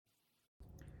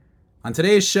On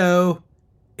today's show,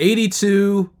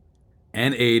 82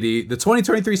 and 80. The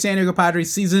 2023 San Diego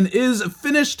Padres season is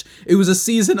finished. It was a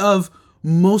season of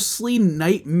mostly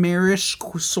nightmarish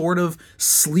sort of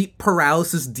sleep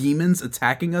paralysis demons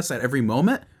attacking us at every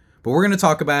moment. But we're going to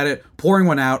talk about it, pouring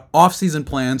one out, off-season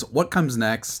plans, what comes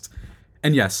next.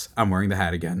 And yes, I'm wearing the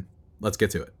hat again. Let's get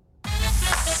to it.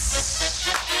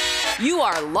 You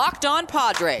are Locked On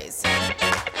Padres,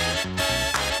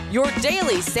 your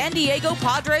daily San Diego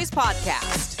Padres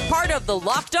podcast. Part of the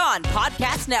Locked On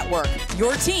Podcast Network,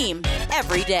 your team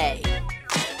every day.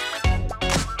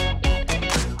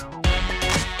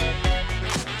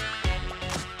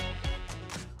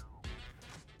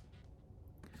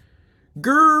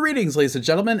 Greetings, ladies and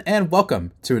gentlemen, and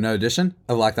welcome to another edition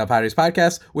of Locked On Padres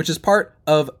podcast, which is part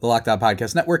of the Locked On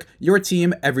Podcast Network, your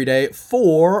team every day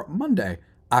for Monday,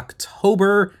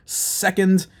 October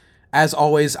 2nd. As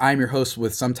always, I'm your host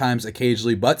with sometimes,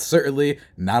 occasionally, but certainly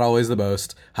not always the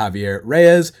most, Javier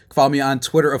Reyes. Follow me on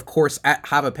Twitter, of course, at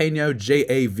Javapeno,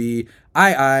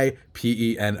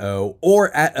 JAVIIPENO,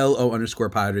 or at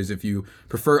LO_Padres if you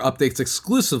prefer updates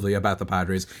exclusively about the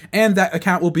Padres. And that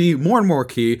account will be more and more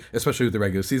key, especially with the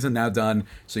regular season now done,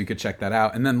 so you can check that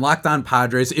out. And then Locked On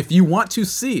Padres if you want to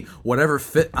see whatever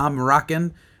fit I'm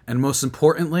rocking, and most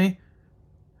importantly,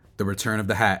 the return of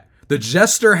the hat. The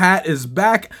Jester hat is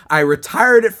back. I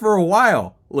retired it for a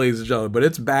while, ladies and gentlemen, but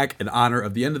it's back in honor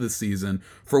of the end of the season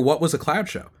for what was a cloud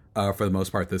show for the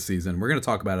most part this season. We're going to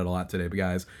talk about it a lot today, but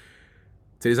guys,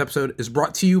 today's episode is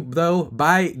brought to you, though,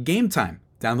 by Game Time.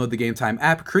 Download the Game Time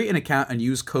app, create an account, and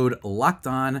use code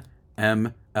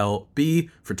LOCKEDONMLB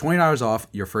for $20 off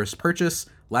your first purchase.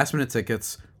 Last-minute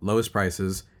tickets, lowest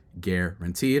prices,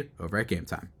 guaranteed over at Game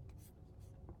Time.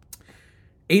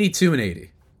 82 and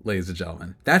 80. Ladies and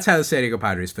gentlemen, that's how the San Diego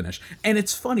Padres finish. And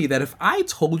it's funny that if I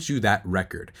told you that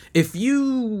record, if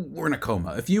you were in a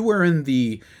coma, if you were in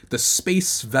the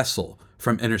space vessel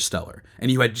from Interstellar,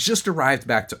 and you had just arrived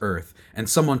back to Earth, and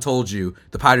someone told you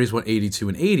the Padres went 82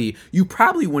 and 80, you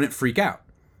probably wouldn't freak out,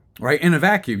 right? In a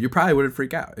vacuum, you probably wouldn't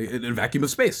freak out. In a vacuum of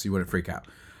space, you wouldn't freak out.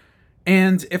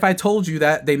 And if I told you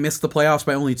that they missed the playoffs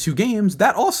by only 2 games,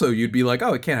 that also you'd be like,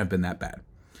 oh, it can't have been that bad.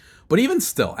 But even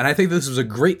still, and I think this was a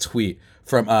great tweet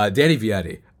from Danny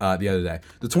Vietti the other day.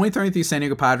 The 2023 San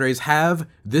Diego Padres have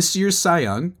this year's Cy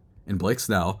Young in Blake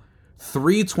Snell,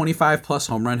 3 25-plus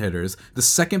home run hitters, the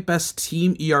second best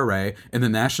team ERA in the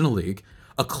National League,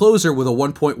 a closer with a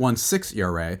 1.16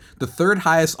 ERA, the third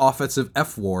highest offensive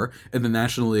FWAR in the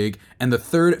National League, and the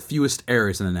third fewest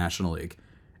errors in the National League.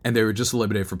 And they were just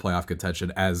eliminated from playoff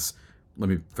contention as,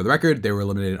 for the record, they were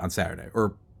eliminated on Saturday.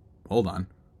 Or, hold on,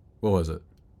 what was it?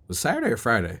 Was it Saturday or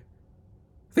Friday?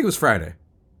 I think it was Friday.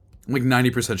 I'm like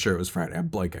 90% sure it was Friday. I'm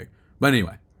blanking. But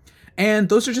anyway. And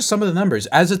those are just some of the numbers.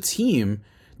 As a team,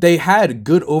 they had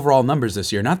good overall numbers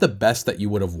this year. Not the best that you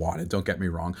would have wanted, don't get me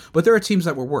wrong. But there are teams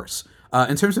that were worse.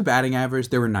 In terms of batting average,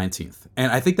 they were 19th.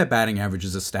 And I think that batting average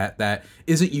is a stat that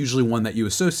isn't usually one that you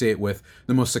associate with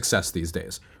the most success these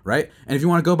days, right? And if you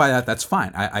want to go by that, that's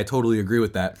fine. I totally agree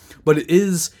with that. But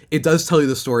it does tell you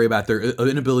the story about their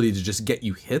inability to just get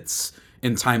you hits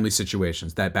in timely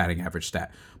situations, that batting average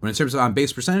stat. But in terms of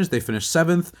on-base percentage, they finished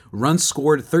 7th, runs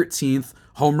scored 13th,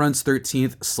 home runs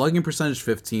 13th, slugging percentage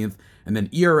 15th, and then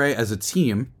ERA as a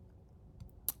team,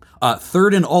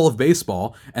 3rd in all of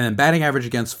baseball, and then batting average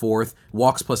against 4th,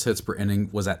 walks plus hits per inning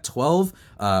was at 12,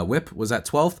 whip was at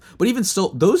 12th, but even still,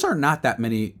 those are not that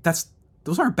many,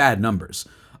 those aren't bad numbers.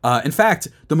 In fact,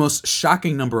 the most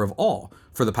shocking number of all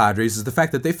for the Padres is the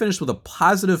fact that they finished with a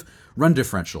positive run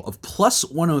differential of plus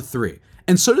 103.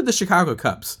 And so did the Chicago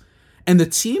Cubs. And the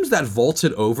teams that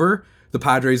vaulted over the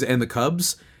Padres and the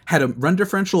Cubs had a run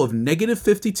differential of negative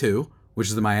 52, which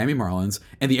is the Miami Marlins,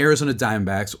 and the Arizona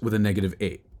Diamondbacks with a negative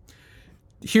 8.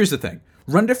 Here's the thing.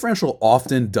 Run differential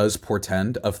often does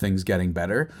portend of things getting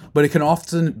better, but it can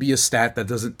often be a stat that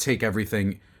doesn't take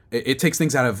everything. It takes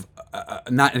things out of,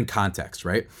 not in context,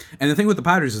 right? And the thing with the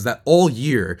Padres is that all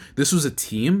year, this was a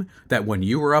team that when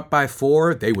you were up by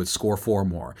 4, they would score 4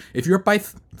 more. If you're up by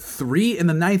 3 in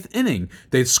the 9th inning,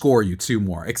 they'd score you 2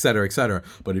 more, et cetera, et cetera.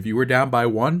 But if you were down by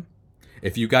 1,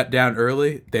 if you got down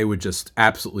early, they would just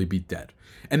absolutely be dead.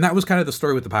 And that was kind of the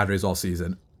story with the Padres all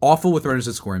season. Awful with runners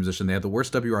in scoring position. They had the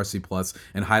worst WRC plus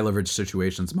in high leverage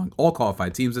situations among all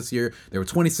qualified teams this year. They were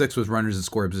 26 with runners in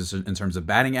scoring position in terms of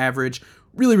batting average.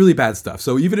 Really, really bad stuff.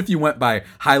 So even if you went by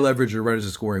high leverage or runners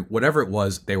in scoring, whatever it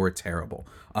was, they were terrible.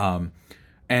 And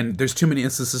there's too many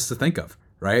instances to think of,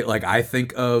 right? Like I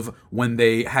think of when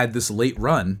they had this late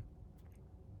run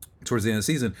towards the end of the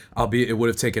season, albeit it would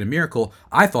have taken a miracle.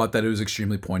 I thought that it was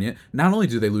extremely poignant. Not only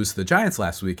do they lose to the Giants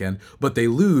last weekend, but they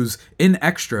lose in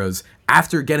extras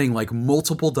after getting like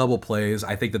multiple double plays.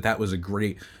 I think that was a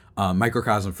great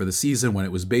microcosm for the season when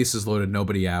it was bases loaded,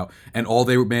 nobody out, and all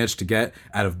they managed to get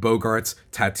out of Bogarts,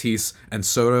 Tatis, and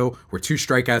Soto were 2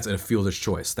 strikeouts and a fielder's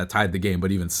choice that tied the game.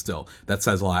 But even still, that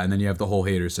says a lot. And then you have the whole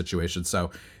Hader situation. So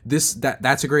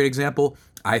that's a great example.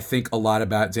 I think a lot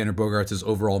about Xander Bogaerts'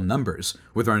 overall numbers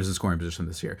with runners in scoring position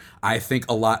this year. I think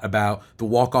a lot about the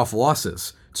walk-off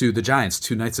losses to the Giants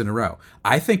 2 nights in a row.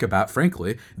 I think about,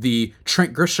 frankly, the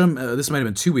Trent Grisham, this might have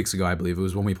been 2 weeks ago, I believe. It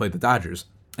was when we played the Dodgers,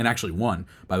 and actually won,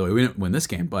 by the way. We didn't win this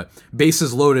game, but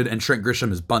bases loaded and Trent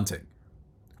Grisham is bunting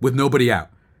with nobody out.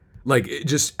 Like,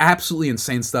 just absolutely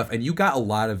insane stuff. And you got a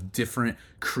lot of different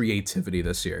creativity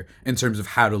this year in terms of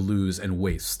how to lose and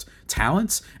waste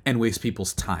talents and waste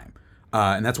people's time.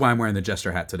 And that's why I'm wearing the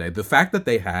Jester hat today. The fact that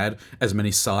they had as many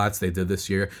sellouts they did this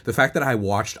year, the fact that I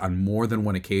watched on more than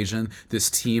one occasion this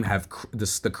team have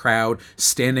the crowd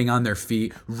standing on their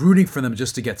feet, rooting for them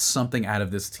just to get something out of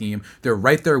this team. They're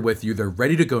right there with you. They're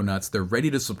ready to go nuts. They're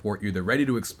ready to support you. They're ready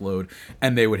to explode.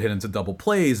 And they would hit into double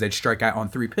plays. They'd strike out on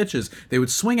 3 pitches. They would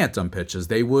swing at dumb pitches.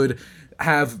 They would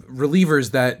have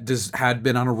relievers that just had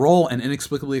been on a roll and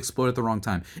inexplicably explode at the wrong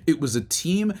time. It was a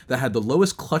team that had the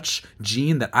lowest clutch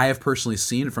gene that I have personally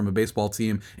seen from a baseball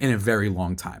team in a very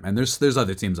long time. And there's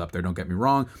other teams up there, don't get me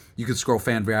wrong. You can scroll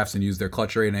fan graphs and use their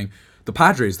clutch rating. The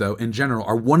Padres, though, in general,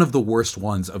 are one of the worst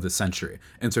ones of the century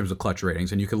in terms of clutch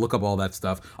ratings, and you can look up all that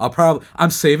stuff.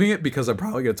 I'm saving it because I'm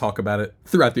probably going to talk about it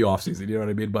throughout the offseason, you know what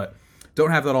I mean? But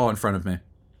don't have that all in front of me.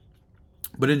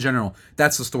 But in general,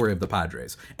 that's the story of the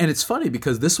Padres. And it's funny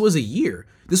because this was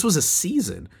a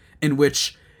season in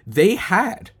which they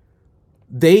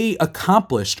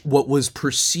accomplished what was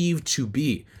perceived to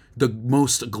be the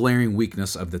most glaring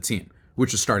weakness of the team,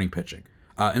 which is starting pitching.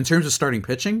 In terms of starting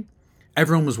pitching,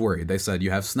 everyone was worried. They said,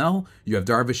 you have Snell, you have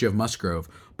Darvish, you have Musgrove,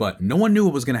 but no one knew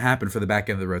what was going to happen for the back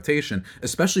end of the rotation,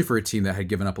 especially for a team that had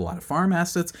given up a lot of farm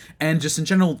assets. And just in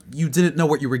general, you didn't know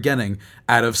what you were getting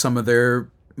out of some of their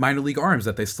minor league arms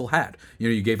that they still had. You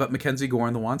know, you gave up Mackenzie Gore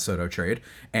in the Juan Soto trade,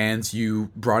 and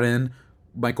you brought in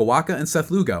Michael Wacha and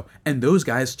Seth Lugo, and those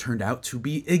guys turned out to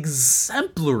be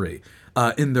exemplary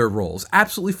in their roles.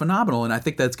 Absolutely phenomenal, and I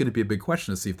think that's going to be a big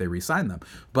question to see if they re-sign them.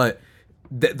 But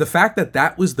the fact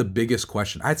that was the biggest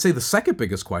question. I'd say the second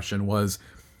biggest question was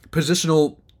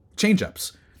positional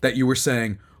changeups, that you were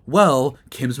saying, well,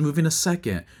 Kim's moving to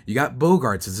second. You got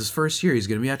Bogarts. It's his first year. He's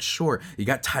going to be at short. You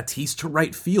got Tatis to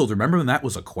right field. Remember when that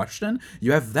was a question?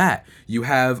 You have that. You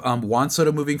have Juan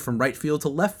Soto moving from right field to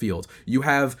left field. You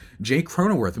have Jake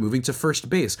Cronenworth moving to first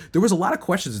base. There was a lot of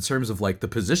questions in terms of like the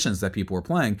positions that people were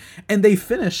playing, and they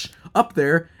finish up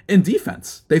there in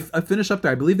defense. They finish up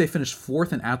there. I believe they finished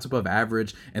 4th in outs above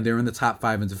average, and they're in the top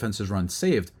 5 in defensive runs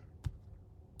saved.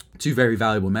 2 very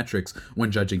valuable metrics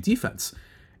when judging defense.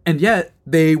 And yet,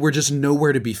 they were just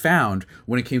nowhere to be found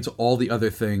when it came to all the other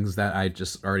things that I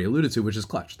just already alluded to, which is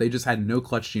clutch. They just had no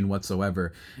clutch gene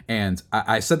whatsoever. And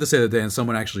I said this the other day, and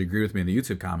someone actually agreed with me in the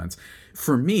YouTube comments.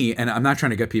 For me, and I'm not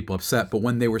trying to get people upset, but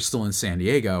when they were still in San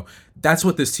Diego, that's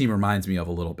what this team reminds me of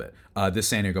a little bit, this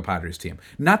San Diego Padres team.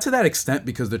 Not to that extent,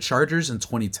 because the Chargers in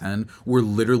 2010 were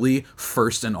literally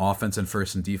first in offense and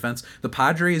first in defense. The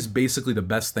Padres, basically the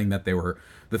thing that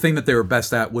they were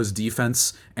best at was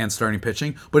defense and starting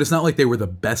pitching, but it's not like they were the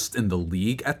best in the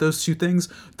league at those 2 things.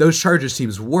 Those Chargers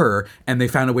teams were, and they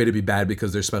found a way to be bad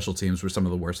because their special teams were some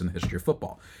of the worst in the history of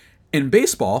football. In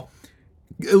baseball,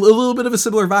 a little bit of a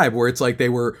similar vibe where it's like they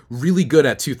were really good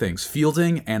at 2 things,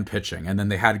 fielding and pitching, and then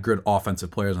they had good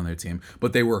offensive players on their team,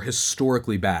 but they were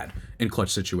historically bad in clutch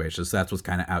situations. So that's what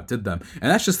kind of outdid them. And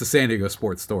that's just the San Diego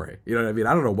sports story. You know what I mean?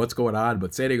 I don't know what's going on,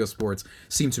 but San Diego sports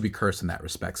seem to be cursed in that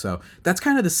respect. So that's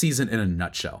kind of the season in a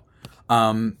nutshell.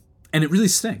 And it really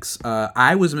stinks.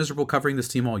 I was miserable covering this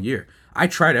team all year. I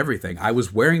tried everything. I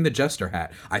was wearing the Jester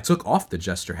hat. I took off the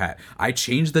Jester hat. I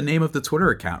changed the name of the Twitter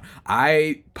account.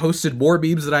 I posted more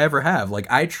memes than I ever have. Like,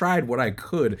 I tried what I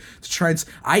could to try and...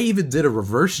 I even did a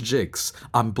reverse jinx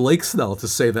on Blake Snell to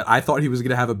say that I thought he was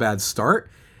going to have a bad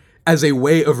start as a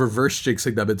way of reverse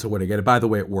jinxing them into winning. And by the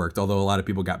way, it worked, although a lot of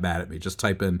people got mad at me. Just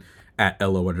type in at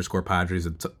 @LO_Padres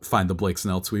and find the Blake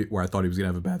Snell tweet where I thought he was going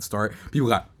to have a bad start. People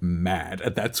got mad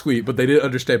at that tweet, but they didn't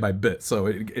understand my bit. So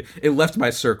it left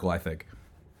my circle, I think.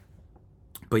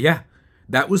 But yeah,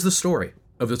 that was the story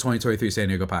of the 2023 San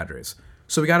Diego Padres.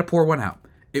 So we got to pour one out.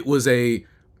 It was a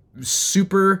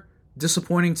super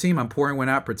disappointing team. I'm pouring one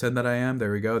out. Pretend that I am.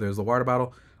 There we go. There's the water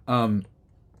bottle. One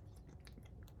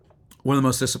of the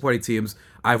most disappointing teams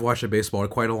I've watched baseball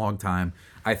quite a long time.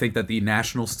 I think that the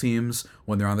Nationals teams,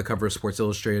 when they're on the cover of Sports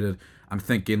Illustrated, I'm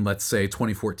thinking, let's say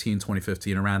 2014,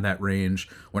 2015, around that range,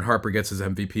 when Harper gets his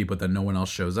MVP, but then no one else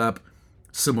shows up.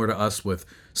 Similar to us with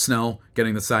Snell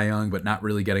getting the Cy Young, but not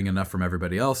really getting enough from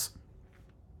everybody else.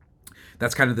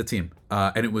 That's kind of the team.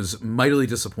 And it was mightily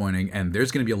disappointing, and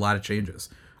there's going to be a lot of changes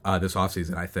this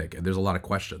offseason, I think. And there's a lot of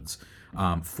questions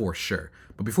for sure.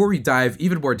 But before we dive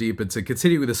even more deep into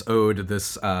continuing this ode,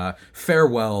 this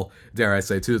farewell, dare I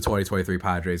say, to the 2023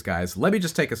 Padres, guys, let me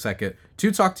just take a second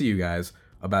to talk to you guys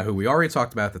about who we already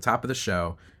talked about at the top of the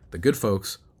show, the good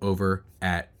folks over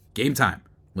at Game Time,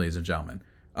 ladies and gentlemen.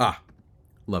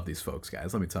 Love these folks,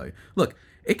 guys. Let me tell you. Look,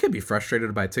 it can be frustrated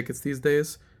to buy tickets these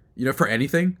days, for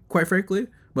anything, quite frankly.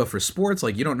 But for sports,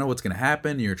 you don't know what's going to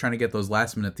happen. You're trying to get those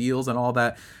last-minute deals and all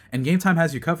that. And Game Time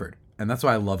has you covered. And that's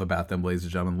what I love about them, ladies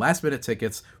and gentlemen. Last-minute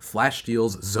tickets, flash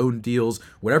deals, zone deals,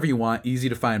 whatever you want. Easy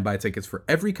to find, buy tickets for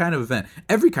every kind of event.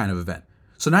 Every kind of event.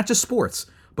 So not just sports.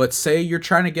 But say you're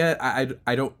trying to get...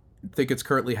 I don't think it's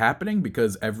currently happening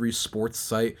because every sports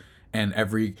site and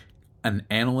an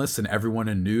analyst and everyone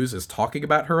in news is talking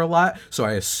about her a lot, so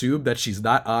I assume that she's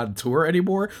not on tour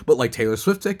anymore. But Taylor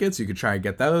Swift tickets, you could try and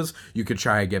get those. You could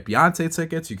try and get Beyonce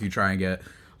tickets. You could try and get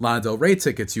Lana Del Rey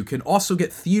tickets. You can also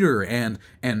get theater and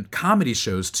comedy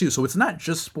shows too. So it's not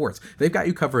just sports. They've got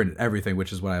you covered in everything,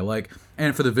 which is what I like.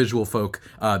 And for the visual folk,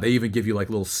 they even give you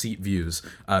little seat views,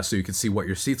 so you can see what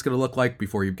your seat's gonna look like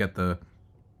before you get the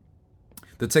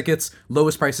tickets.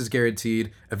 Lowest prices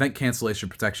guaranteed, event cancellation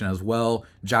protection as well,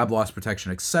 job loss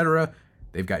protection, etc.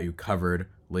 They've got you covered,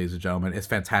 ladies and gentlemen. It's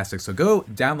fantastic. So go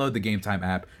download the Game Time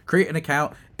app, create an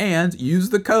account, and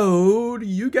use the code,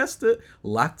 you guessed it,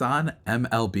 Locked On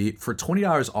MLB for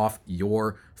 $20 off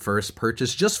your first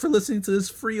purchase just for listening to this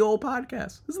free old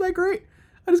podcast. Isn't that great?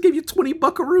 I just gave you 20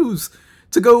 buckaroos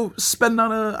to go spend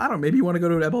on maybe you want to go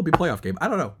to an MLB playoff game. I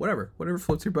don't know, whatever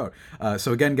floats your boat.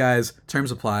 So again, guys,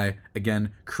 terms apply.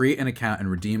 Again, create an account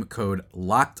and redeem code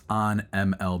Locked On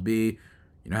MLB.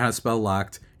 You know how to spell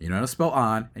locked, you know how to spell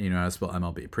on, and you know how to spell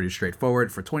MLB. Pretty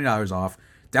straightforward for $20 off.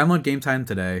 Download Game Time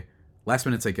today. Last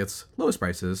minute tickets, lowest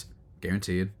prices,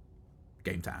 guaranteed.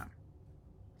 Game Time.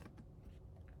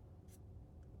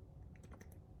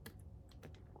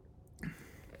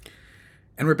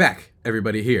 And we're back,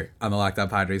 everybody, here on the Locked On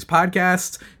Padres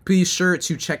podcast. Be sure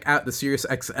to check out the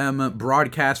SiriusXM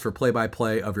broadcast for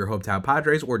play-by-play of your hometown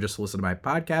Padres, or just listen to my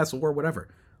podcast, or whatever.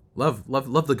 Love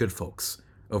the good folks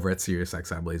over at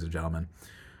SiriusXM, ladies and gentlemen.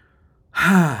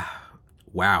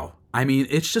 Wow. I mean,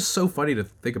 it's just so funny to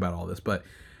think about all this, but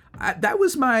that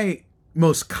was my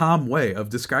most calm way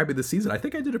of describing the season. I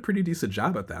think I did a pretty decent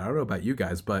job at that. I don't know about you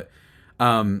guys, but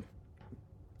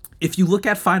if you look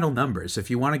at final numbers,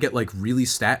 if you want to get really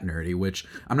stat nerdy, which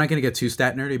I'm not going to get too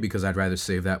stat nerdy because I'd rather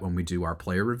save that when we do our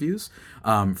player reviews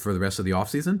for the rest of the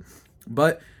offseason.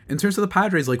 But in terms of the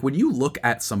Padres, when you look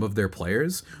at some of their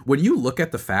players, when you look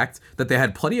at the fact that they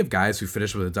had plenty of guys who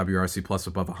finished with a WRC plus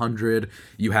above 100,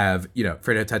 you have,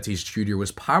 Fernando Tatis Jr.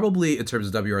 was probably, in terms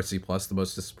of WRC plus, the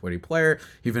most disappointing player.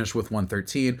 He finished with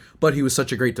 113, but he was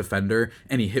such a great defender,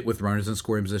 and he hit with runners in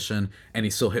scoring position, and he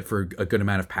still hit for a good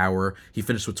amount of power. He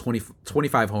finished with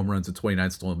 25 home runs and 29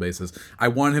 stolen bases. I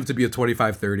want him to be a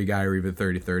 25-30 guy or even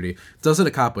 30-30. Doesn't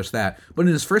accomplish that, but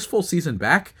in his first full season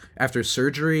back, after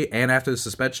surgery and after the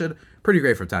suspension, pretty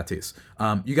great from Tatis.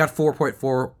 You got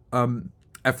 4.4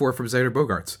 F4 from Xander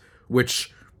Bogaerts,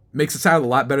 which makes it sound a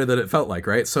lot better than it felt like,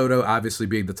 right? Soto obviously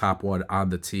being the top one on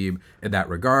the team in that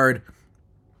regard.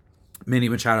 Manny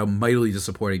Machado, mightily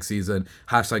disappointing season.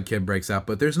 Ha-Seong Kim breaks out,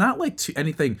 but there's not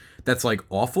anything that's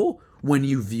awful when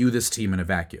you view this team in a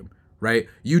vacuum, right?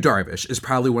 Yu Darvish is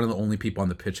probably one of the only people on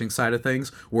the pitching side of things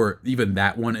where even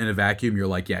that one in a vacuum,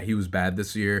 you're yeah, he was bad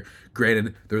this year.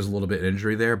 Granted, there's a little bit of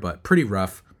injury there, but pretty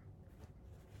rough.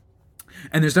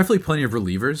 And there's definitely plenty of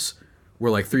relievers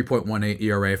where 3.18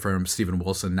 ERA from Steven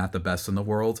Wilson, not the best in the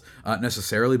world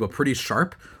necessarily, but pretty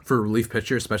sharp for a relief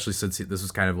pitcher, especially since this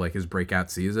was kind of his breakout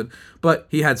season. But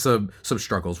he had some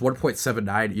struggles.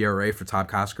 1.79 ERA for Tom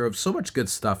Cosgrove. So much good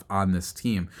stuff on this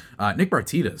team. Nick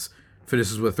Martinez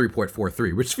finishes with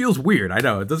 3.43, which feels weird. I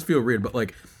know, it does feel weird,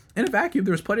 but in a vacuum,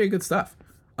 there was plenty of good stuff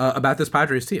about this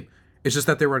Padres team. It's just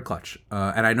that they weren't clutch.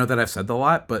 And I know that I've said that a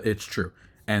lot, but it's true.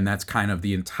 And that's kind of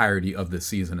the entirety of this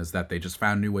season, is that they just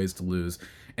found new ways to lose,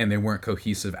 and they weren't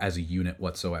cohesive as a unit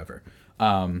whatsoever.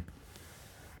 And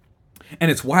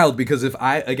it's wild because if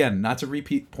I, again, not to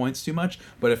repeat points too much,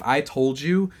 but if I told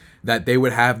you that they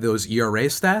would have those ERA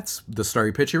stats, the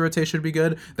starting pitching rotation would be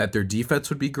good, that their defense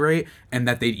would be great, and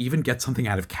that they'd even get something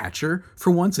out of catcher for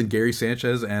once in Gary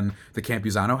Sanchez and the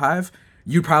Campuzano Hive,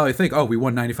 you'd probably think, oh, we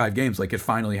won 95 games. Like, it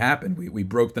finally happened. We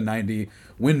broke the 90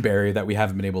 win barrier that we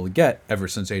haven't been able to get ever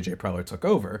since AJ Preller took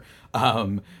over.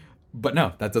 But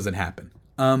no, that doesn't happen.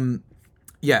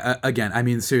 Again, I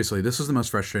mean, seriously, this was the most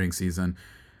frustrating season.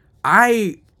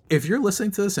 If you're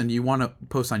listening to this and you want to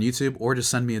post on YouTube or just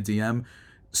send me a DM,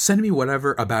 send me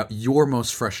whatever about your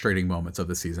most frustrating moments of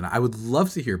the season. I would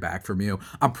love to hear back from you.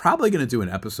 I'm probably going to do an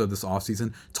episode this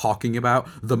offseason talking about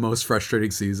the most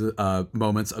frustrating season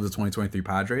moments of the 2023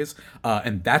 Padres.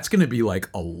 And that's going to be like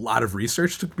a lot of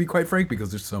research, to be quite frank,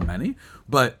 because there's so many.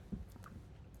 But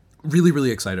really,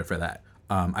 really excited for that,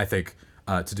 I think,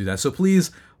 to do that. So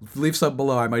please leave sub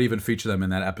below. I might even feature them in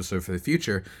that episode for the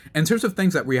future. In terms of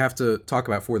things that we have to talk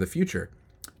about for the future,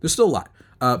 there's still a lot.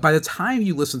 By the time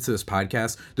you listen to this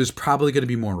podcast, there's probably going to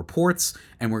be more reports,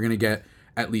 and we're going to get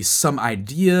at least some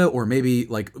idea, or maybe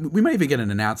like we might even get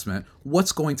an announcement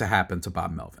what's going to happen to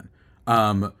Bob Melvin,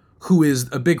 who is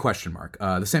a big question mark.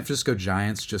 The San Francisco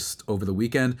Giants just over the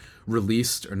weekend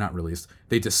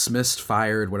they dismissed,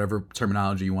 fired, whatever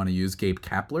terminology you want to use, Gabe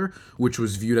Kapler, which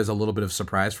was viewed as a little bit of a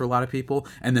surprise for a lot of people.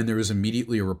 And then there was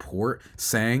immediately a report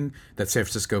saying that San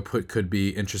Francisco could be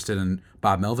interested in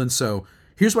Bob Melvin. So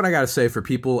here's what I got to say for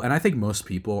people, and I think most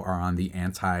people are on the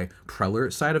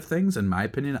anti-Preller side of things. In my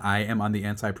opinion, I am on the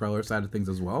anti-Preller side of things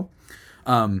as well.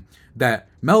 That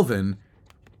Melvin,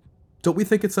 don't we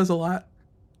think it says a lot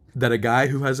that a guy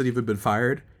who hasn't even been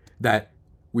fired, that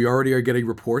we already are getting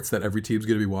reports that every team's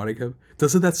going to be wanting him?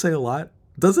 Doesn't that say a lot?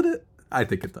 Doesn't it? I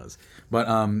think it does. But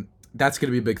that's going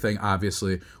to be a big thing,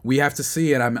 obviously. We have to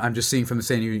see, and I'm just seeing from the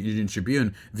San Diego Union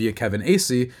Tribune via Kevin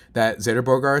Acee that Xander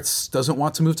Bogaerts doesn't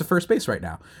want to move to first base right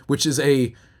now, which is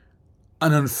an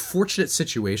unfortunate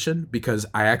situation, because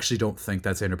I actually don't think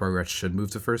that Xander Bogaerts should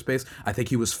move to first base. I think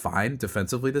he was fine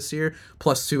defensively this year,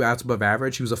 +2 outs above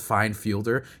average. He was a fine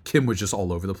fielder. Kim was just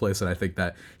all over the place, and I think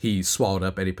that he swallowed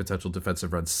up any potential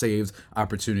defensive runs, saved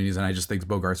opportunities, and I just think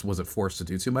Bogaerts wasn't forced to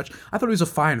do too much. I thought he was a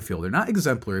fine fielder, not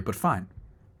exemplary, but fine.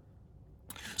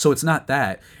 So it's not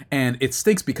that. And it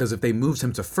stinks because if they moved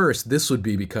him to first, this would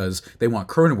be because they want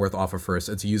Cronenworth off of first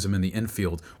and to use him in the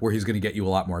infield, where he's going to get you a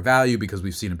lot more value because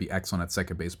we've seen him be excellent at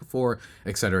second base before,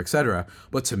 et cetera, et cetera.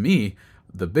 But to me,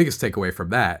 the biggest takeaway from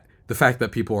that, the fact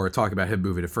that people are talking about him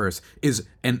moving to first, is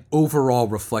an overall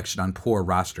reflection on poor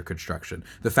roster construction.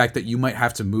 The fact that you might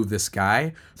have to move this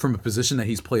guy from a position that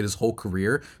he's played his whole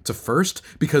career to first,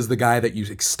 because the guy that you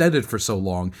extended for so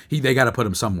long, they got to put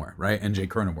him somewhere, right? NJ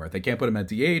Cronenworth. They can't put him at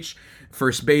DH.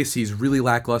 First base, he's really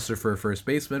lackluster for a first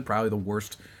baseman, probably the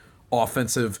worst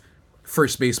offensive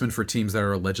first baseman for teams that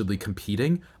are allegedly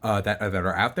competing, that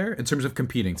are out there in terms of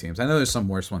competing teams. I know there's some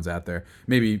worse ones out there.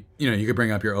 Maybe, you could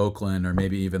bring up your Oakland or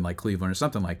maybe even like Cleveland or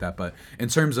something like that. But in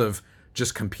terms of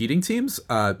just competing teams,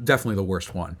 definitely the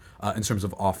worst one in terms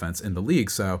of offense in the league.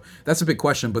 So that's a big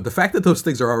question. But the fact that those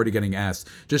things are already getting asked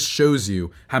just shows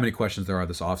you how many questions there are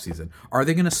this offseason. Are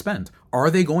they going to spend?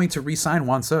 Are they going to re-sign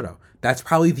Juan Soto? That's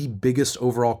probably the biggest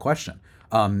overall question.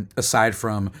 Aside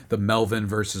from the Melvin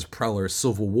versus Preller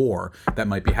civil war that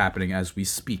might be happening as we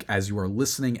speak, as you are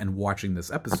listening and watching this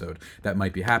episode, that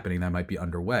might be happening, that might be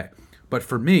underway. But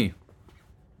for me,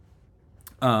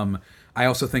 I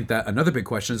also think that another big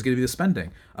question is going to be the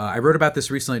spending. I wrote about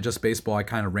this recently at Just Baseball. I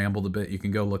kind of rambled a bit. You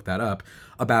can go look that up,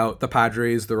 about the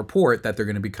Padres, the report that they're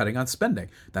going to be cutting on spending.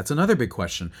 That's another big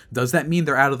question. Does that mean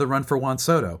they're out of the run for Juan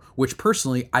Soto? Which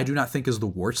personally, I do not think is the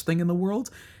worst thing in the world.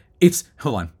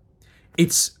 Hold on.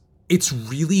 It's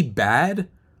really bad,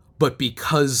 but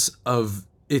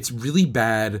it's really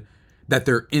bad that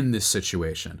they're in this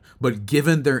situation. But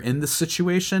given they're in this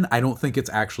situation, I don't think it's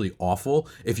actually awful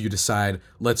if you decide,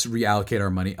 let's reallocate our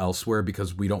money elsewhere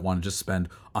because we don't want to just spend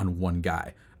on one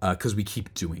guy, because we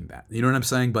keep doing that. You know what I'm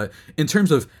saying? But in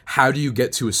terms of how do you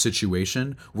get to a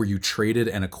situation where you traded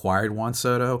and acquired Juan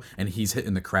Soto and he's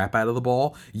hitting the crap out of the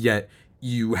ball, yet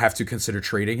you have to consider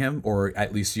trading him, or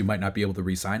at least you might not be able to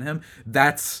re-sign him.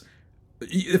 Does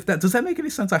that make any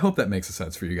sense? I hope that makes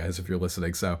sense for you guys if you're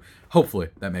listening. So hopefully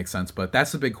that makes sense. But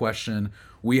that's the big question.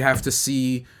 We have to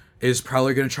see, is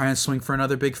Preller going to try and swing for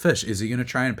another big fish? Is he going to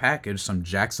try and package some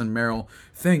Jackson Merrill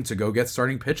thing to go get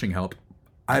starting pitching help?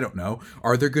 I don't know.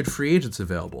 Are there good free agents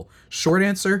available? Short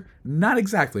answer, not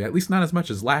exactly. At least not as much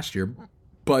as last year.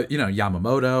 But,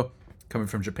 Yamamoto coming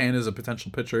from Japan is a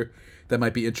potential pitcher that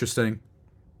might be interesting.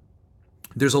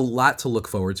 There's a lot to look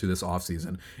forward to this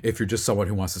offseason if you're just someone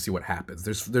who wants to see what happens.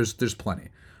 There's plenty.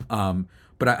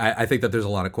 But I think that there's a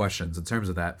lot of questions in terms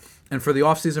of that. And for the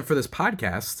offseason for this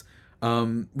podcast,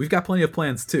 we've got plenty of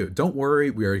plans too. Don't worry.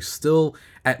 We are still,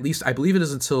 at least I believe it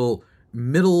is until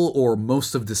middle or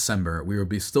most of December, we will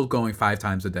be still going 5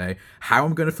 times a day. How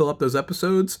I'm going to fill up those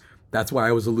episodes, That's why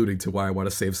I was alluding to why I want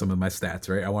to save some of my stats,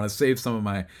 right? I want to save some of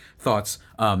my thoughts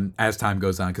as time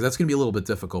goes on, because that's going to be a little bit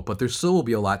difficult, but there still will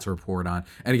be a lot to report on.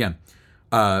 And again,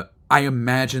 I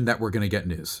imagine that we're going to get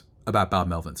news about Bob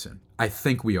Melvin soon. I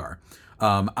think we are.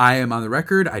 I am on the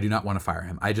record. I do not want to fire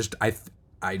him. I just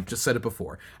said it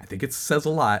before. I think it says a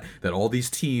lot that all these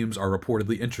teams are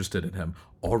reportedly interested in him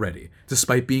already,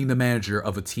 despite being the manager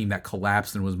of a team that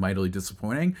collapsed and was mightily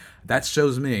disappointing. That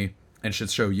shows me, and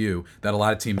should show you, that a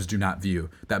lot of teams do not view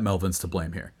that Melvin's to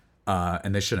blame here.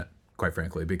 And they shouldn't, quite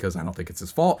frankly, because I don't think it's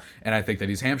his fault. And I think that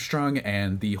he's hamstrung,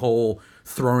 and the whole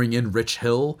throwing in Rich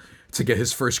Hill to get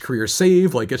his first career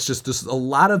save, like, it's just a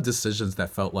lot of decisions that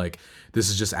felt like this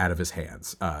is just out of his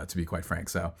hands, to be quite frank.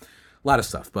 So a lot of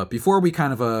stuff. But before we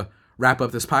kind of wrap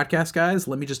up this podcast, guys,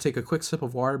 let me just take a quick sip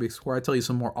of water before I tell you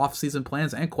some more off-season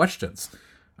plans and questions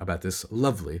about this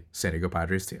lovely San Diego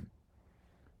Padres team.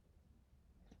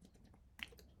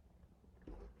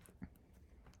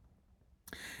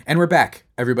 And we're back,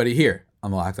 everybody, here on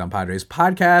the Locked On Padres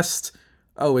podcast.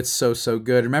 Oh, it's so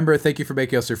good. Remember, thank you for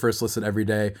making us your first listen every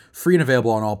day. Free and available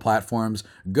on all platforms.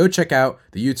 Go check out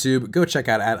the YouTube. Go check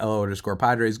out at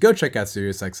 @LO_Padres. Go check out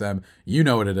SiriusXM. You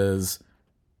know what it is.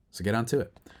 So get on to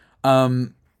it.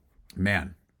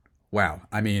 Man. Wow.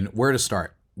 I mean, where to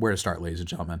start? Where to start, ladies and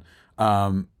gentlemen?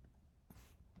 I've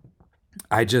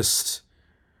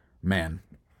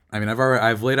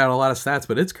laid out a lot of stats,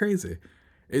 but it's crazy.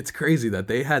 It's crazy that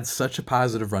they had such a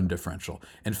positive run differential.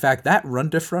 In fact, that run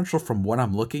differential, from what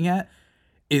I'm looking at,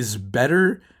 is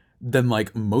better than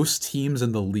like most teams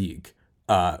in the league.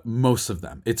 Most of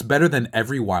them. It's better than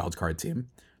every wild card team.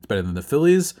 It's better than the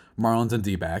Phillies, Marlins, and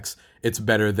D-backs. It's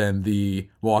better than the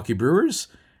Milwaukee Brewers,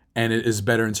 and it is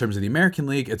better in terms of the American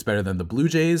League. It's better than the Blue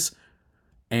Jays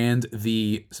and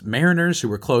the Mariners, who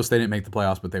were close. They didn't make the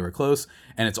playoffs, but they were close.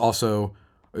 And it's also...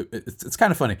 It's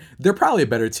kind of funny. They're probably a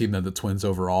better team than the Twins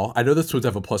overall. I know the Twins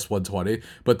have a plus 120,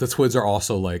 but the Twins are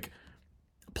also like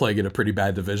playing in a pretty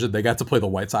bad division. They got to play the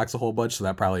White Sox a whole bunch, so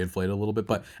that probably inflated a little bit.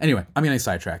 But anyway, I'm getting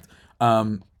sidetracked.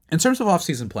 In terms of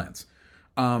off-season plans,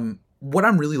 what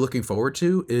I'm really looking forward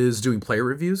to is doing player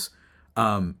reviews.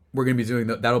 We're going to be doing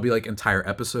that'll be like entire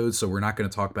episodes, so we're not going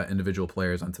to talk about individual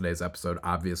players on today's episode,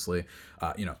 obviously.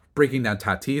 Breaking down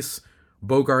Tatis,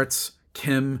 Bogarts,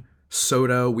 Kim,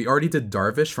 Soto. We already did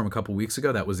Darvish from a couple weeks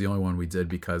ago. That was the only one we did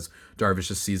because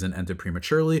Darvish's season ended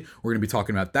prematurely. We're going to be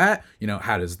talking about that.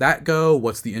 How does that go?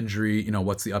 What's the injury?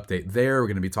 What's the update there? We're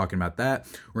going to be talking about that.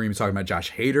 We're going to be talking about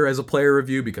Josh Hader as a player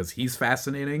review because he's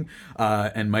fascinating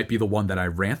and might be the one that I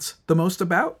rant the most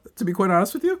about, to be quite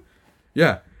honest with you.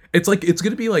 Yeah. It's going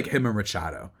to be like him and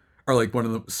Machado are like one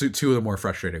of the two of the more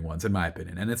frustrating ones, in my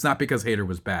opinion. And it's not because Hader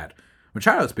was bad.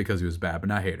 Machado's because he was bad, but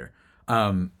not Hader.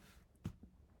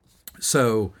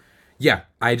 So, yeah,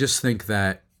 I just think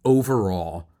that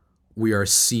overall we are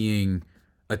seeing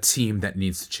a team that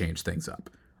needs to change things up.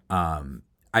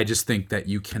 I just think that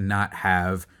you cannot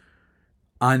have,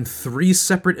 on 3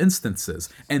 separate instances,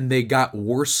 and they got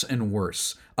worse and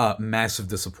worse, massive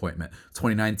disappointment.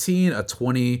 2019,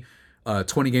 20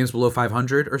 games below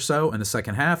 500 or so in the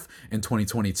second half. In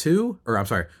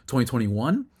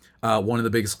 2021, one of the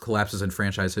biggest collapses in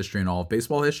franchise history and all of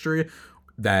baseball history.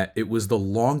 That it was the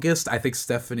longest. I think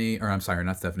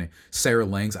Sarah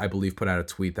Langs, I believe, put out a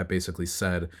tweet that basically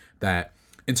said that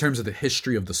in terms of the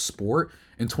history of the sport,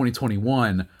 in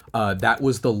 2021, that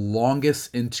was the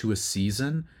longest into a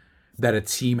season that a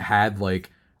team had like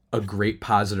a great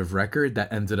positive record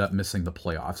that ended up missing the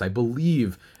playoffs, I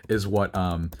believe is what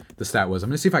the stat was. I'm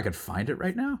going to see if I could find it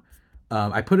right now.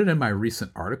 I put it in my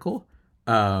recent article.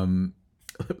 Let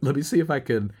me see if I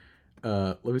could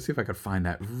find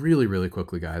that really, really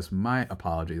quickly, guys. My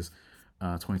apologies.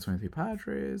 2023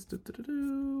 Padres.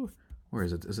 Where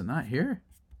is it? Is it not here?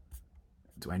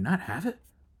 Do I not have it?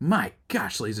 My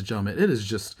gosh, ladies and gentlemen, it is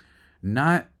just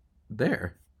not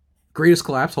there. Greatest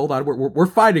collapse. Hold on, we're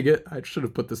finding it. I should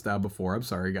have put this down before. I'm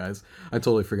sorry, guys. I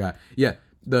totally forgot. Yeah,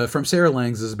 from Sarah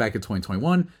Langs. This is back in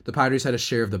 2021. The Padres had a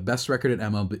share of the best record in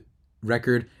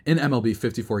MLB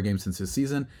 54 games since this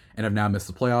season and have now missed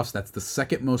the playoffs. That's the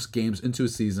second most games into a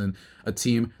season a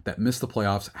team that missed the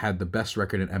playoffs had the best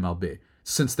record in MLB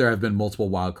since there have been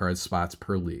multiple wildcard spots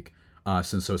per league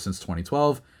since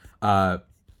 2012.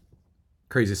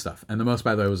 Crazy stuff. And the most,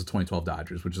 by the way, was the 2012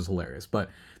 Dodgers, which is hilarious. But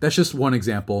that's just one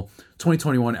example.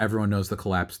 2021, everyone knows the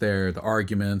collapse there, the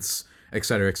arguments, et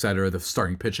cetera, the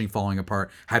starting pitching falling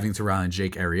apart, having to rely on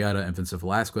Jake Arrieta and Vincent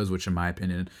Velasquez, which in my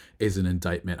opinion is an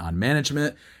indictment on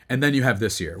management. And then you have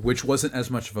this year, which wasn't as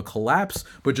much of a collapse,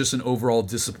 but just an overall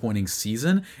disappointing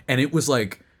season. And it was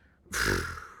like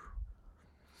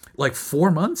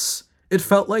 4 months it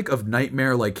felt like of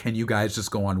nightmare, like, can you guys just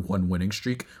go on one winning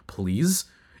streak, please?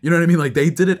 You know what I mean? Like,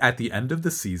 they did it at the end of the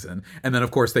season. And then,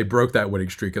 of course, they broke that winning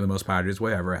streak in the most Padres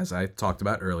way ever, as I talked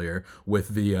about earlier, with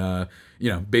the,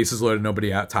 bases loaded,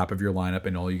 nobody out, top of your lineup,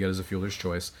 and all you get is a fielder's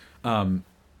choice.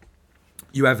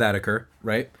 You have that occur,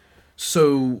 right?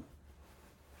 So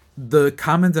the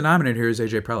common denominator here is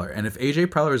AJ Preller. And if AJ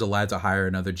Preller is allowed to hire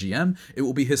another GM, it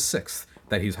will be his sixth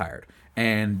that he's hired.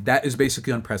 And that is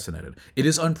basically unprecedented. It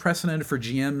is unprecedented for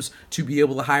GMs to be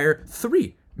able to hire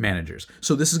 3 managers.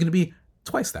 So this is going to be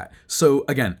twice that. So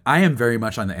again, I am very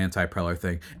much on the anti-Preller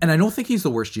thing. And I don't think he's the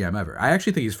worst GM ever. I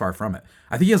actually think he's far from it.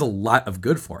 I think he has a lot of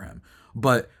good for him.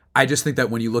 But I just think that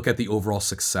when you look at the overall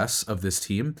success of this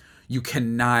team, you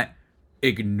cannot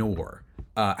ignore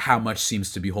how much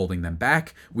seems to be holding them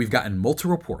back. We've gotten multiple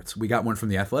reports. We got one from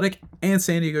The Athletic and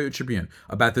San Diego Tribune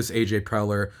about this AJ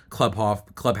Preller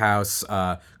clubhouse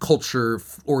culture,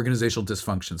 organizational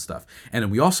dysfunction stuff. And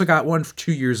then we also got one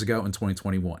 2 years ago in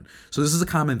 2021. So this is a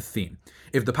common theme.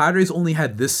 If the Padres only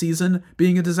had this season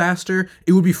being a disaster,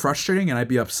 it would be frustrating and I'd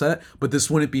be upset, but this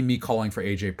wouldn't be me calling for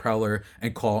AJ Preller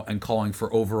and calling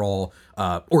for overall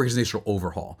organizational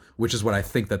overhaul, which is what I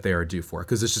think that they are due for,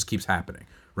 because this just keeps happening,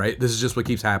 right? This is just what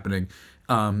keeps happening.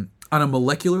 On a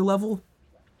molecular level,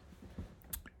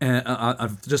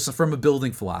 and just from a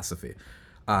building philosophy,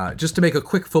 just to make a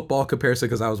quick football comparison,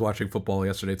 because I was watching football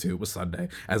yesterday too. It was Sunday,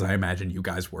 as I imagine you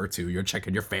guys were too. You're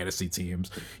checking your fantasy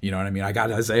teams. You know what I mean? I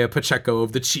got Isaiah Pacheco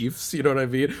of the Chiefs. You know what I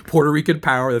mean? Puerto Rican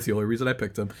power. That's the only reason I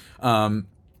picked him.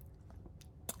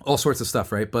 All sorts of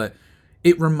stuff, right? But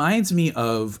it reminds me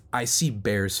of, I see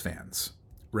Bears fans,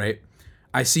 right?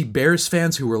 I see Bears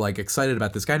fans who were like excited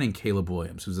about this guy named Caleb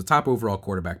Williams, who's a top overall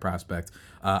quarterback prospect.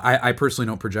 I personally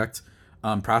don't project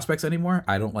prospects anymore.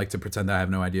 I don't like to pretend that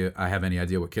I have any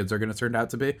idea what kids are going to turn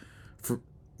out to be. For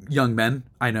young men,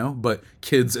 I know, but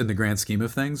kids in the grand scheme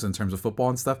of things, in terms of football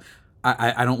and stuff,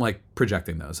 I don't like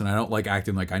projecting those, and I don't like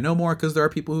acting like I know more, because there are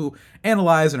people who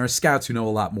analyze and are scouts who know a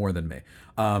lot more than me.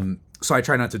 So I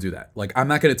try not to do that. Like, I'm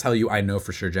not going to tell you I know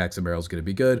for sure Jackson Merrill's going to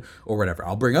be good or whatever.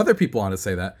 I'll bring other people on to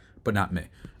say that, but not me.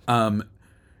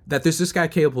 That there's this guy,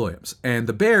 Caleb Williams, and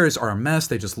the Bears are a mess.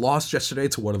 They just lost yesterday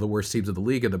to one of the worst teams of the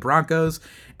league, the Broncos,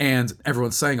 and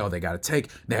everyone's saying, oh, they got to take.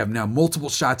 They have now multiple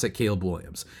shots at Caleb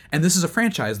Williams. And this is a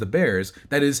franchise, the Bears,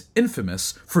 that is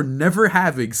infamous for never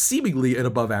having seemingly an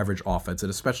above-average offense, and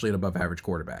especially an above-average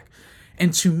quarterback.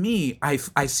 And to me, I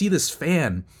see this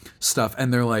fan stuff,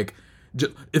 and they're like,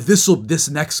 if this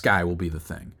next guy will be the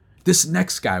thing. This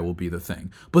next guy will be the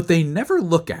thing. But they never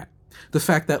look at the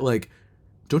fact that, like,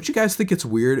 don't you guys think it's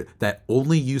weird that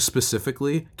only you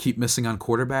specifically keep missing on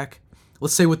quarterback?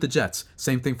 Let's say with the Jets,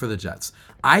 same thing for the Jets.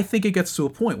 I think it gets to a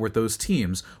point where those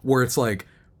teams, where it's like,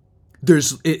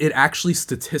 it actually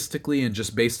statistically and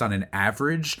just based on an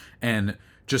average and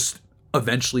just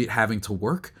eventually having to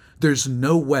work, there's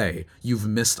no way you've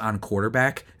missed on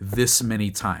quarterback this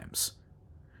many times.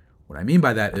 What I mean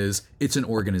by that is, it's an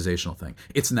organizational thing.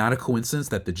 It's not a coincidence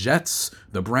that the Jets,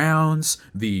 the Browns,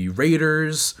 the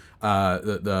Raiders,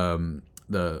 the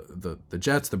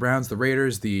Jets, the Browns, the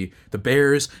Raiders, the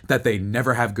Bears, that they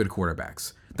never have good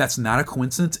quarterbacks. That's not a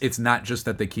coincidence. It's not just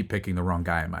that they keep picking the wrong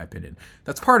guy, in my opinion.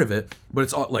 That's part of it, but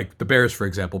it's all, like the Bears, for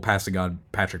example, passing on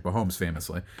Patrick Mahomes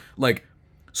famously. Like,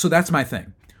 so that's my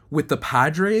thing. With the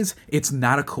Padres, it's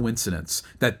not a coincidence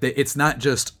that it's not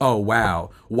just, oh,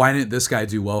 wow, why didn't this guy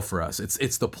do well for us?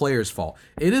 It's the player's fault.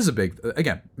 It is a big,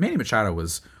 again, Manny Machado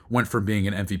went from being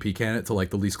an MVP candidate to like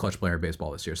the least clutch player in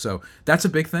baseball this year. So that's a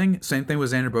big thing. Same thing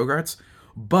with Xander Bogaerts.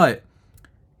 But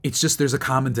it's just, there's a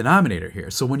common denominator here.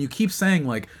 So when you keep saying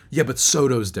like, yeah, but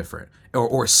Soto's different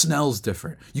or Snell's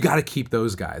different, you got to keep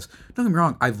those guys. Don't get me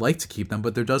wrong, I'd like to keep them,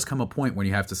 but there does come a point when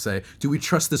you have to say, do we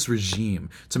trust this regime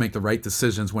to make the right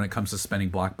decisions when it comes to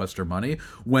spending blockbuster money,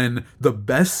 when the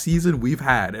best season we've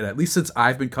had, and at least since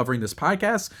I've been covering this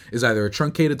podcast, is either a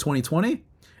truncated 2020.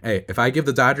 Hey, if I give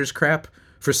the Dodgers crap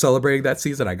for celebrating that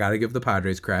season, I got to give the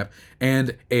Padres crap,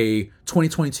 and a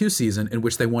 2022 season in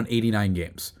which they won 89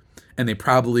 games. And they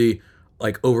probably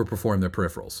like overperform their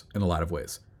peripherals in a lot of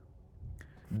ways.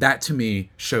 That to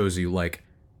me shows you, like,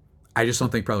 I just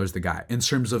don't think Preller's the guy in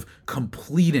terms of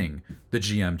completing the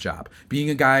GM job, being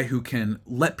a guy who can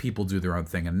let people do their own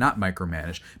thing and not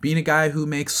micromanage, being a guy who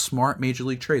makes smart major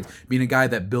league trades, being a guy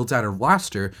that builds out a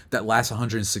roster that lasts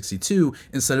 162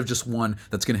 instead of just one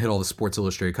that's going to hit all the Sports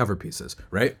Illustrated cover pieces,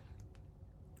 right?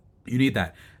 You need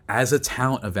that. As a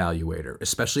talent evaluator,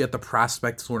 especially at the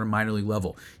prospect sort of minor league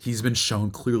level, he's been shown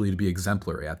clearly to be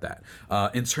exemplary at that.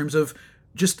 In terms of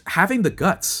just having the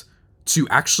guts to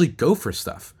actually go for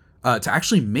stuff. to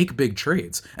actually make big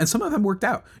trades. And some of them worked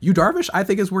out. Yu Darvish, I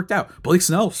think, has worked out. Blake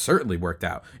Snell certainly worked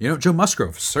out. Joe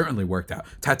Musgrove certainly worked out.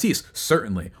 Tatis,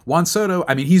 certainly. Juan Soto,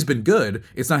 I mean, he's been good.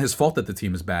 It's not his fault that the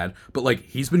team is bad, but like,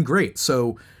 he's been great.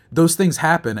 So those things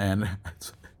happen, and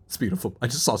it's beautiful. I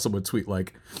just saw someone tweet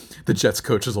like, the Jets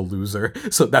coach is a loser.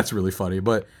 So that's really funny.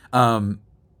 But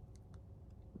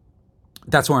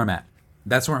that's where I'm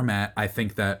at. I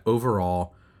think that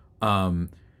overall,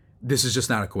 this is just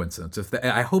not a coincidence.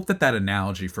 I hope that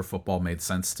analogy for football made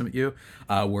sense to you,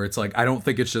 where it's like, I don't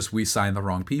think it's just we signed the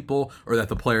wrong people or that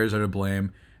the players are to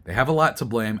blame. They have a lot to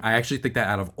blame. I actually think that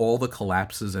out of all the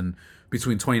collapses in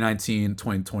between 2019,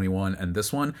 2021, and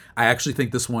this one, I actually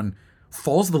think this one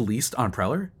falls the least on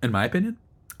Preller, in my opinion.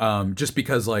 Just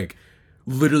because, like,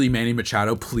 literally Manny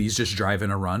Machado, please just drive in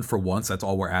a run for once. That's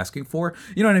all we're asking for.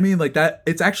 You know what I mean? Like, that,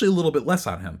 it's actually a little bit less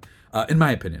on him, in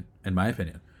my opinion.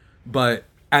 But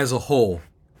as a whole,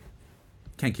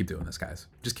 can't keep doing this, guys.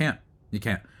 Just can't. You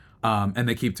can't. And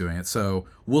they keep doing it. So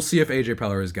we'll see if AJ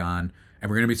Preller is gone. And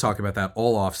we're going to be talking about that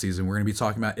all offseason. We're going to be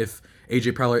talking about if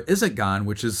AJ Preller isn't gone,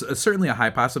 which is certainly a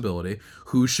high possibility,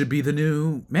 who should be the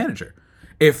new manager.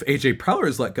 If AJ Preller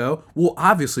is let go, we'll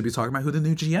obviously be talking about who the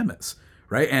new GM is,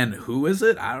 right? And who is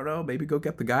it? I don't know. Maybe go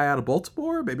get the guy out of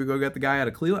Baltimore. Maybe go get the guy out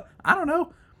of Cleveland. I don't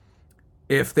know.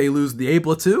 If they lose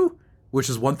Niebla too, which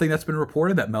is one thing that's been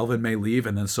reported, that Melvin may leave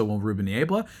and then so will Ruben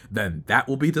Niebla, then that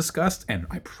will be discussed. And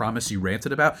I promise you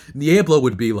ranted about. Niebla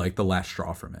would be like the last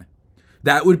straw for me.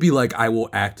 That would be like, I will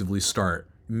actively start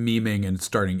memeing and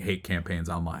starting hate campaigns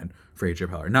online for AJ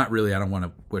Preller. Not really. I don't want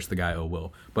to wish the guy ill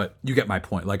will, but you get my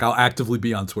point. Like, I'll actively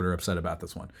be on Twitter upset about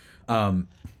this one. I'm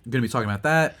going to be talking about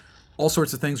that. All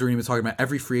sorts of things. We're going to be talking about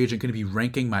every free agent, going to be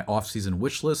ranking my offseason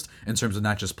wish list in terms of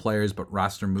not just players, but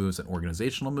roster moves and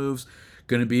organizational moves.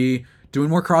 Going to be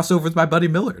doing more crossovers with my buddy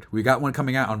Millard. We got one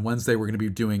coming out on Wednesday. We're going to be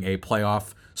doing a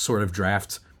playoff sort of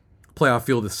draft. Playoff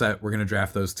field is set. We're going to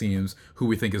draft those teams who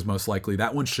we think is most likely.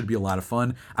 That one should be a lot of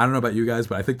fun. I don't know about you guys,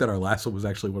 but I think that our last one was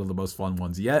actually one of the most fun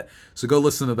ones yet. So go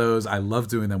listen to those. I love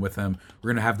doing them with him. We're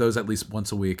going to have those at least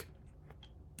once a week.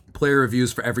 Player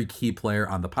reviews for every key player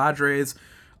on the Padres.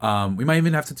 We might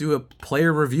even have to do a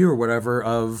player review or whatever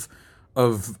of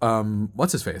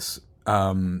what's his face?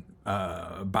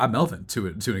 Bob Melvin to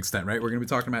an extent, right? We're going to be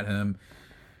talking about him.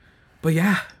 But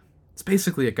yeah, it's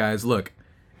basically it, guys. Look,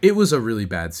 it was a really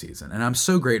bad season, and I'm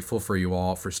so grateful for you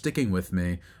all for sticking with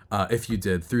me, if you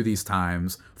did, through these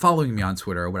times, following me on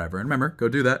Twitter or whatever. And remember, go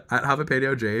do that, at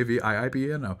Javiipeno,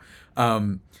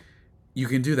 JAVIIPENO. You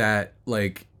can do that.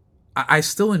 Like, I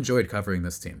still enjoyed covering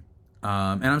this team,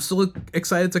 and I'm still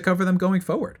excited to cover them going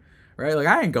forward, right? Like,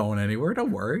 I ain't going anywhere.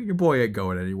 Don't worry. Your boy ain't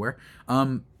going anywhere.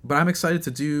 But I'm excited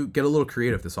to get a little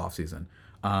creative this offseason.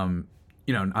 On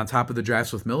top of the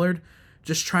drafts with Millard,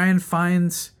 just try and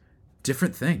find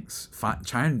different things.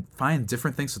 Try and find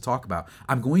different things to talk about.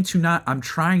 I'm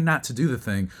trying not to do the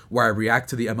thing where I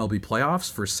react to the MLB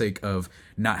playoffs for sake of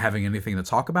not having anything to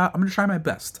talk about. I'm going to try my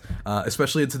best,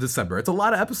 especially into December. It's a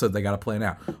lot of episodes I got to plan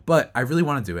out, but I really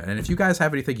want to do it. And if you guys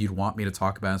have anything you'd want me to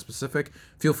talk about in specific,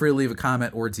 feel free to leave a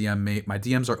comment or DM me. My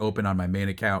DMs are open on my main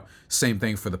account. Same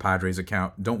thing for the Padres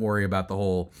account. Don't worry about the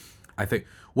whole, I think,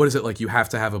 what is it, like you have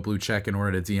to have a blue check in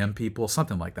order to DM people?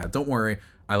 Something like that. Don't worry.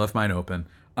 I left mine open.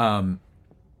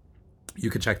 You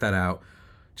can check that out.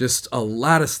 Just a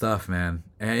lot of stuff, man.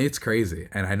 And it's crazy.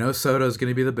 And I know Soto's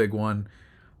going to be the big one.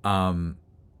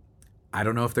 I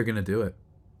don't know if they're going to do it.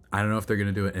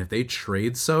 And if they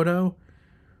trade Soto,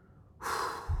 the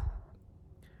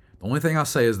only thing I'll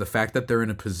say is the fact that they're in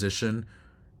a position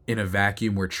in a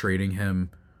vacuum where trading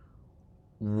him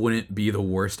wouldn't be the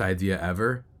worst idea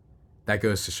ever. That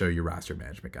goes to show you roster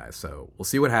management, guys. So we'll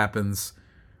see what happens.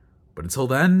 But until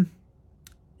then,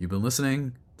 you've been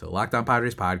listening to the Locked On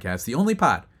Padres podcast, the only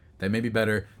pod that may be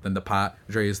better than the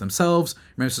Padres themselves.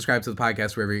 Remember to subscribe to the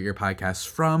podcast wherever you get your podcasts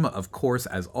from. Of course,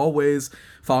 as always,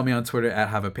 follow me on Twitter at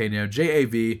Javiipeno,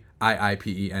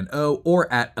 JAVIIPENO,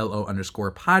 or at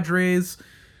LO_Padres.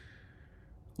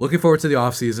 Looking forward to the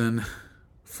offseason.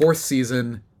 4th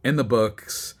season in the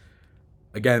books.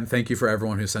 Again, thank you for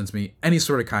everyone who sends me any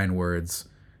sort of kind words.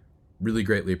 Really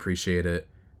greatly appreciate it.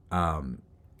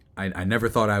 I never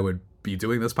thought I would be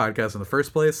doing this podcast in the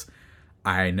first place.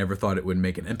 I never thought it would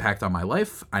make an impact on my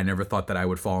life. I never thought that I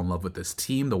would fall in love with this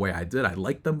team the way I did. I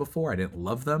liked them before. I didn't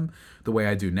love them the way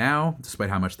I do now, despite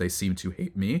how much they seem to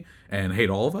hate me and hate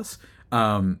all of us.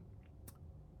 I'm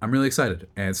really excited.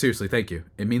 And seriously, thank you.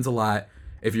 It means a lot.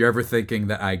 If you're ever thinking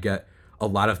that I get a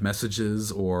lot of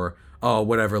messages or, oh,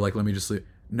 whatever, like, let me just leave.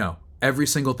 No. Every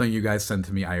single thing you guys send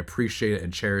to me, I appreciate it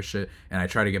and cherish it. And I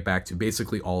try to get back to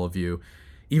basically all of you.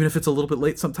 Even if it's a little bit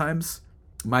late sometimes,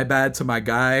 My bad to my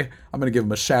guy. I'm going to give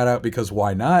him a shout out because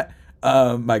why not?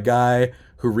 My guy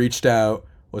who reached out,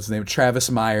 what's his name? Travis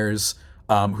Myers,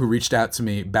 who reached out to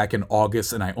me back in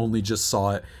August, and I only just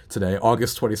saw it today,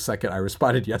 August 22nd. I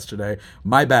responded yesterday.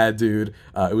 My bad, dude.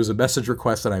 It was a message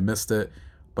request and I missed it.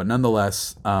 But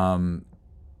nonetheless,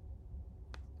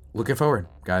 looking forward,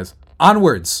 guys.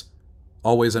 Onwards,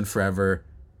 always and forever.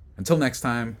 Until next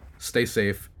time, stay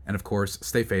safe, and of course,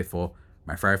 stay faithful.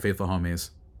 My Friar Faithful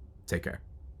homies, take care.